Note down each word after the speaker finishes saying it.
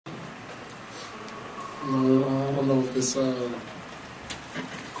I don't know if it's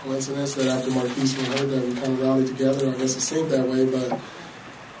coincidence that after Marquis was hurt that we kind of rallied together. I guess it seemed that way, but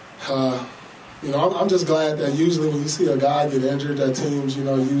I'm just glad that usually when you see a guy get injured, that teams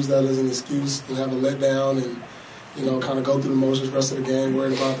use that as an excuse and have a letdown and kind of go through the motions the rest of the game,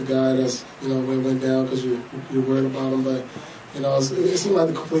 worried about the guy that's went down because you're worried about him. But it seemed like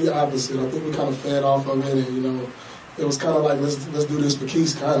the complete opposite. I think we kind of fed off of it, and it was kind of like let's do this for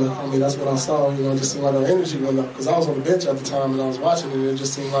Keith, kind of. I mean, that's what I saw. It just seemed like our energy went up because I was on the bench at the time and I was watching it. And it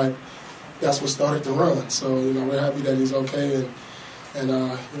just seemed like that's what started the run. So we're happy that he's okay, and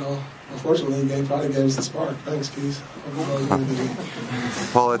unfortunately, he probably gave us the spark. Thanks, Keith.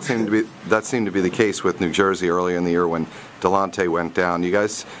 Paul, that seemed to be the case with New Jersey earlier in the year when Delonte went down. You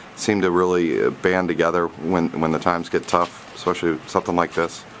guys seem to really band together when the times get tough, especially something like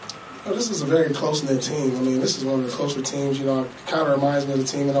this. This is a very close-knit team. I mean, this is one of the closer teams. It kind of reminds me of the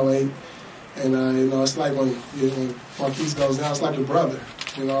team in '08. And, it's like when Marquis goes down, it's like your brother.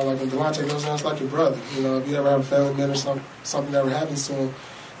 Like when Delonte goes down, it's like your brother. If you ever have a family member, something ever happens to him,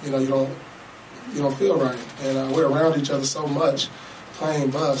 you don't feel right. And we're around each other so much, playing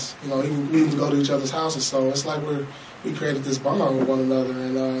bus. We even go to each other's houses. So it's like we created this bond with one another.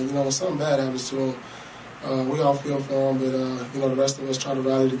 And, when something bad happens to him, we all feel for him, but the rest of us try to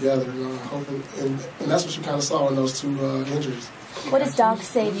rally together, and that's what you kind of saw in those two injuries. What does Doc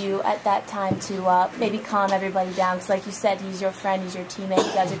say to you at that time to maybe calm everybody down? Because like you said, he's your friend, he's your teammate,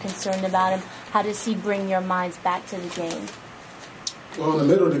 you guys are concerned about him. How does he bring your minds back to the game? Well, in the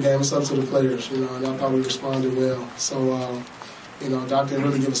middle of the game, it's up to the players, and I thought we responded well. So, Doc didn't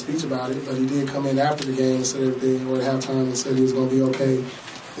really give a speech about it, but he did come in after the game and said everything, or at halftime, and said he was going to be okay.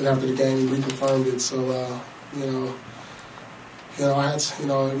 And after the game, he reconfirmed it. So,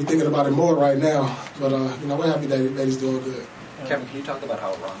 we're thinking about it more right now. But, we're happy that he's doing good. Kevin, can you talk about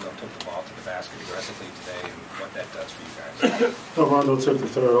how Rondo took the ball to the basket aggressively today and what that does for you guys? So Rondo took the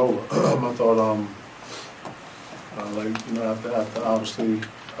third over. I thought, after obviously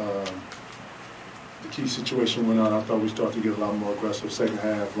the key situation went on, I thought we started to get a lot more aggressive. Second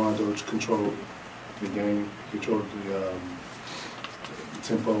half, Rondo controlled the game, controlled the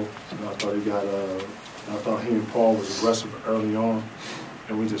tempo. And I thought he and Paul was aggressive early on,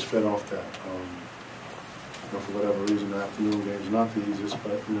 and we just fed off that. For whatever reason, the afternoon games are not the easiest,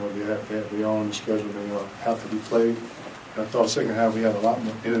 but they are on the schedule. They have to be played. And I thought second half we had a lot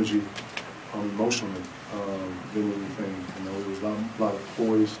more energy, emotionally, than anything. There was a lot of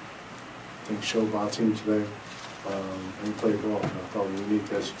poise, I think, showed by our team today. And we played well. I thought we needed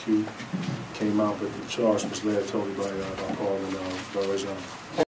to execute. Came out, but the charge was led totally by Paul and Barrezon.